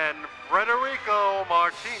one man, Federico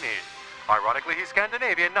Martini. Ironically, he's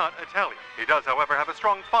Scandinavian, not Italian. He does, however, have a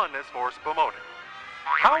strong fondness for spumoni.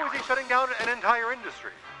 How is he shutting down an entire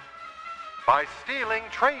industry? By stealing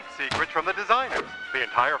trade secrets from the designers. The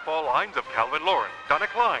entire fall lines of Calvin Lauren, Donna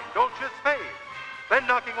Klein, Dolce Spade. Then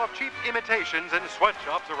knocking off cheap imitations in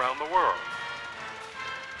sweatshops around the world.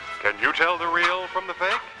 Can you tell the real from the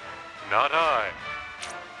fake? Not I.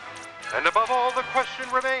 And above all, the question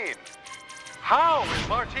remains. How is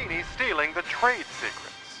Martini stealing the trade secrets?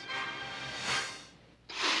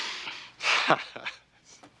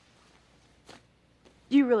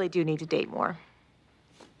 You really do need to date more.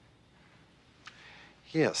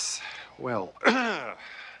 Yes, well,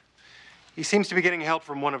 he seems to be getting help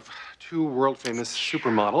from one of two world-famous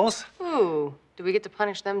supermodels. Ooh, do we get to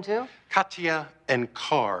punish them too? Katya and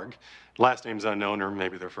Karg. Last name's unknown, or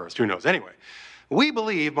maybe they're first. Who knows? Anyway, we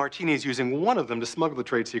believe Martini is using one of them to smuggle the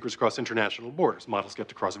trade secrets across international borders. Models get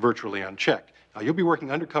to cross virtually unchecked. Now, you'll be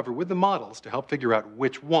working undercover with the models to help figure out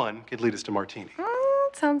which one could lead us to Martini.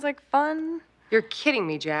 Sounds like fun. You're kidding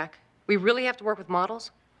me, Jack. We really have to work with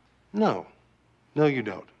models? No. No, you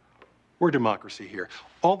don't. We're democracy here.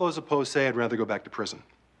 All those opposed say I'd rather go back to prison.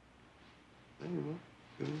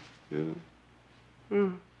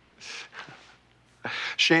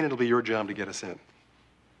 Shane, it'll be your job to get us in.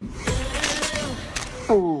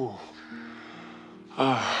 Ooh.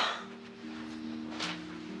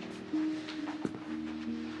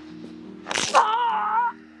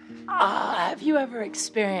 Have you ever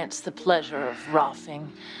experienced the pleasure of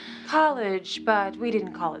roughing? College, but we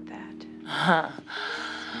didn't call it that. Huh.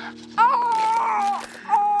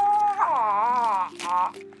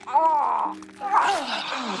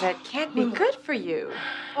 Oh, that can't be good for you.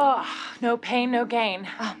 Oh, no pain, no gain.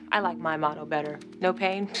 Oh, I like my motto better. No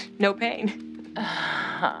pain, no pain.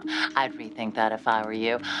 I'd rethink that if I were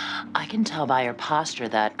you. I can tell by your posture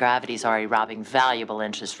that gravity's already robbing valuable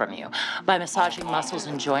inches from you. By massaging muscles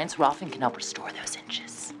and joints, roughing can help restore those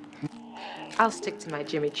inches. I'll stick to my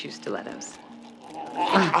Jimmy Choo stilettos.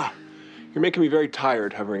 You're making me very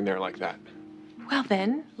tired hovering there like that. Well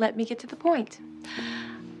then, let me get to the point.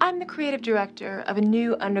 I'm the creative director of a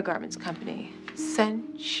new undergarments company,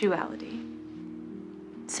 Sensuality.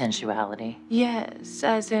 Sensuality? Yes,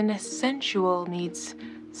 as in sensual meets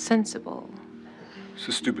sensible. It's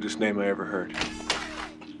the stupidest name I ever heard.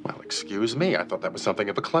 Well, excuse me. I thought that was something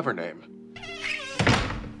of a clever name.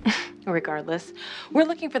 Regardless, we're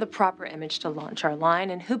looking for the proper image to launch our line,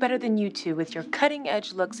 and who better than you two with your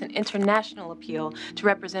cutting-edge looks and international appeal to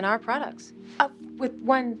represent our products? With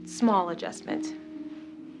one small adjustment.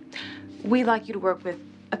 We'd like you to work with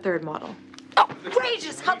a third model.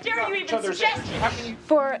 Outrageous! How dare you even suggest it?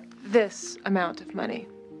 For this amount of money.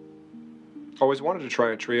 Always wanted to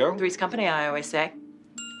try a trio. Three's company, I always say.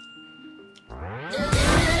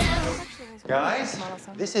 Guys,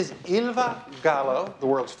 this is Ilva Gallo, the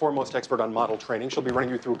world's foremost expert on model training. She'll be running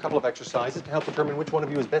you through a couple of exercises to help determine which one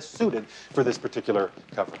of you is best suited for this particular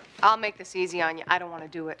cover. I'll make this easy on you. I don't want to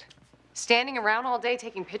do it. Standing around all day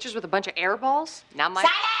taking pictures with a bunch of air balls? Not my—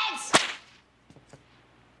 Silence!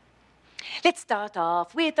 Let's start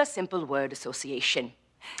off with a simple word association.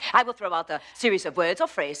 I will throw out a series of words or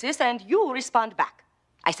phrases, and you respond back.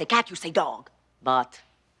 I say cat, you say dog. But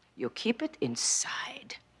you keep it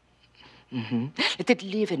inside. Let it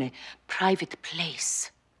live in a private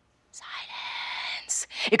place. Silence.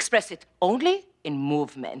 Express it only in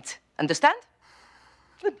movement. Understand?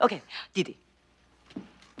 Good. Okay, Didi.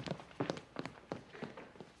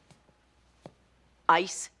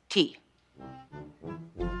 Iced tea.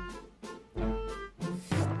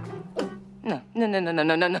 No,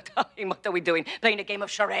 darling, what are we doing? Playing a game of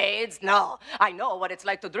charades? No, I know what it's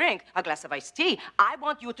like to drink a glass of iced tea. I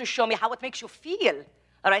want you to show me how it makes you feel.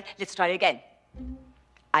 All right, let's try again.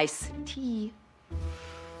 Iced tea.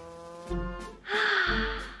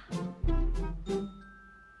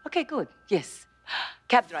 Okay, good, yes.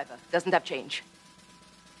 Cab driver doesn't have change.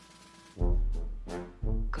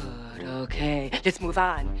 Good, okay. Let's move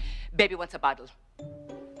on. Baby wants a bottle.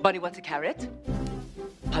 Bunny wants a carrot.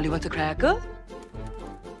 Polly wants a cracker.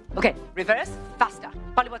 Okay, reverse, faster.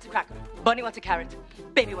 Polly wants a cracker. Bunny wants a carrot.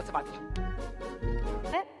 Baby wants a bottle.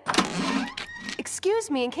 Excuse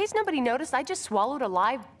me, in case nobody noticed, I just swallowed a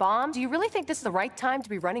live bomb. Do you really think this is the right time to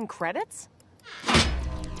be running credits?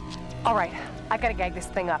 All right, I gotta gag this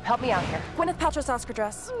thing up. Help me out here. Gwyneth Paltrow's Oscar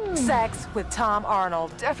dress. Sex with Tom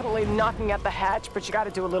Arnold. Definitely knocking at the hatch, but you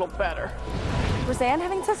gotta do a little better. Was Anne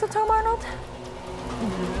having sex with Tom Arnold?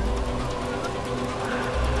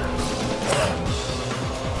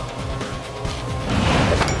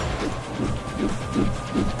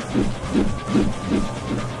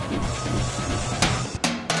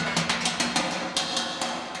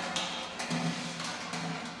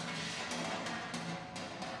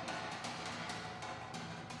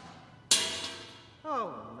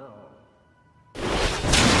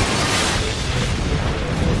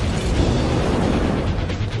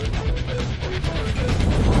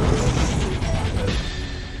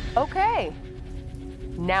 Okay.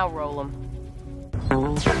 Now roll them.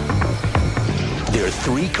 They're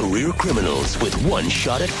 3 career criminals with 1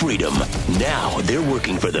 shot at freedom. Now they're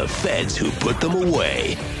working for the feds who put them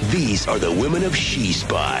away. These are the women of She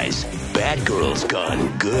Spies. Bad girls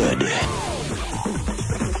gone good.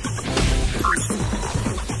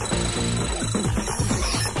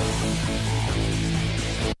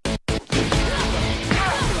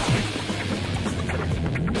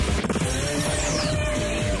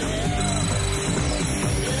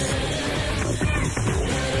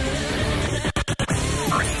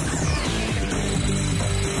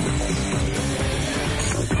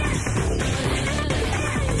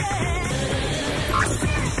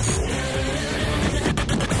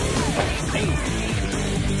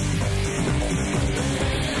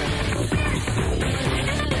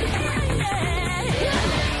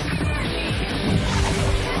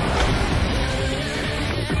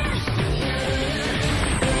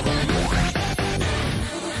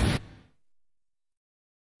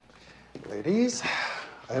 Ladies,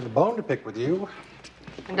 I have a bone to pick with you.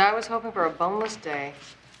 And I was hoping for a boneless day.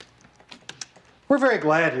 We're very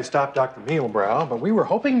glad you stopped Dr. Mealbrow, but we were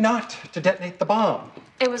hoping not to detonate the bomb.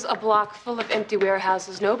 It was a block full of empty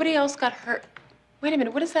warehouses. Nobody else got hurt. Wait a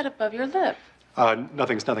minute, what is that above your lip?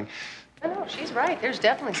 Nothing's nothing. I know, she's right. There's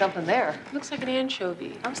definitely something there. Looks like an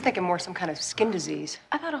anchovy. I was thinking more some kind of skin disease.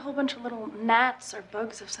 I thought a whole bunch of little gnats or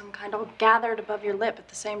bugs of some kind all gathered above your lip at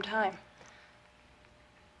the same time.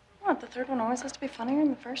 What, the third one always has to be funnier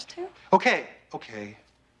than the first two? Okay.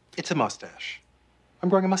 It's a mustache. I'm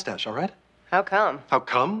growing a mustache, all right? How come? How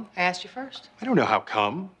come? I asked you first. I don't know how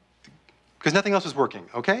come. Because nothing else is working,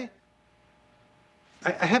 okay?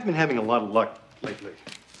 I have been having a lot of luck lately.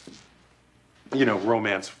 You know,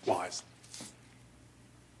 romance-wise.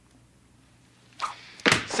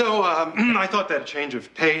 So, I thought that change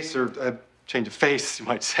of pace, or a change of face, you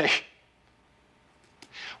might say,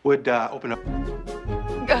 would open up.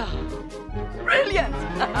 Oh, brilliant!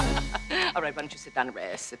 All right, why don't you sit down and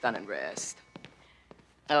rest? Sit down and rest.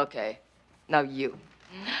 Okay, now you.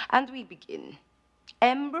 And we begin.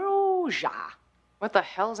 Ambrosia. What the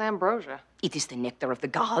hell's ambrosia? It is the nectar of the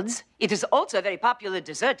gods. It is also a very popular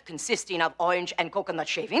dessert consisting of orange and coconut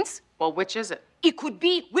shavings. Well, which is it? It could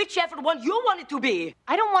be whichever one you want it to be.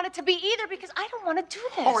 I don't want it to be either because I don't want to do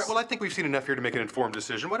this. All right, well, I think we've seen enough here to make an informed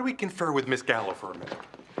decision. Why don't we confer with Miss Gallo for a minute?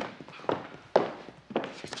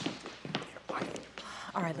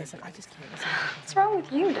 All right, listen, I just can't listen. What's wrong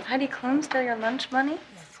with you? Did Heidi Klum steal your lunch money?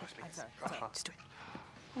 Just do it.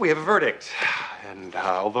 We have a verdict, and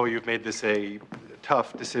although you've made this a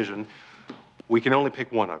tough decision, we can only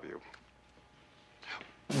pick one of you.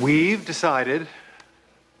 We've decided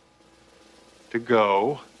to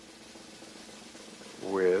go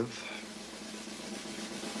with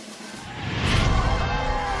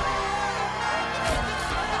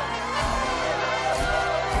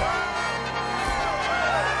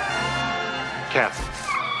Cassie.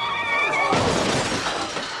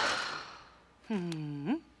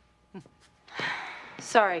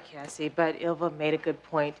 Sorry, Cassie, but Ilva made a good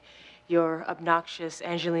point. Your obnoxious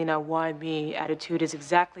Angelina why me attitude is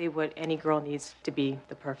exactly what any girl needs to be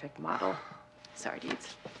the perfect model. Sorry,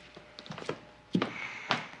 Deeds.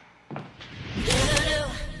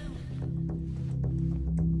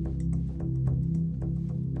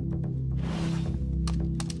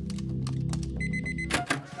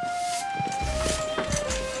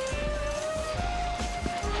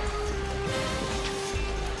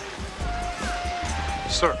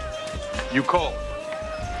 Sir, you called.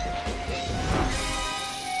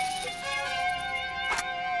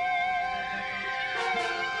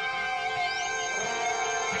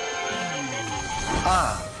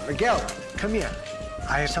 Ah, Miguel, come here.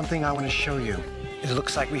 I have something I want to show you. It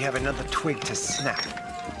looks like we have another twig to snap.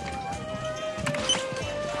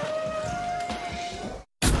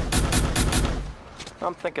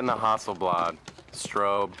 I'm thinking the Hasselblad.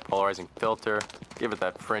 Strobe, polarizing filter. Give it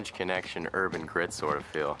that French Connection, urban grit sort of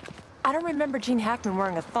feel. I don't remember Gene Hackman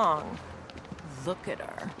wearing a thong. Look at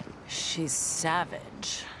her. She's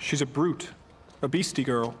savage. She's a brute. A beastie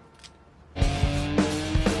girl. Drop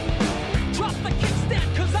the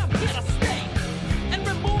kickstand, cause I'm here to stay. And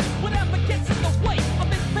remove whatever gets in the way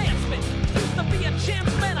of advancement. Used to be a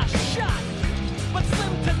chance, man, I shot. But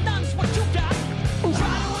slim to none's what you got.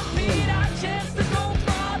 Try to impede our chance to go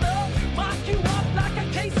farther. Lock you up like a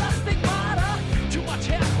case of stigmata. Too much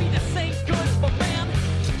happiness ain't good for man.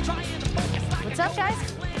 Trying to focus like What's up, guys?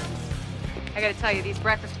 I gotta tell you, these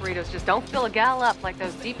breakfast burritos just don't fill a gal up like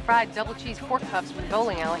those deep-fried double-cheese pork cups from the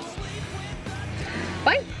bowling alley.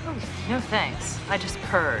 Bye. Oh, no thanks. I just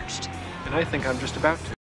purged. And I think I'm just about to.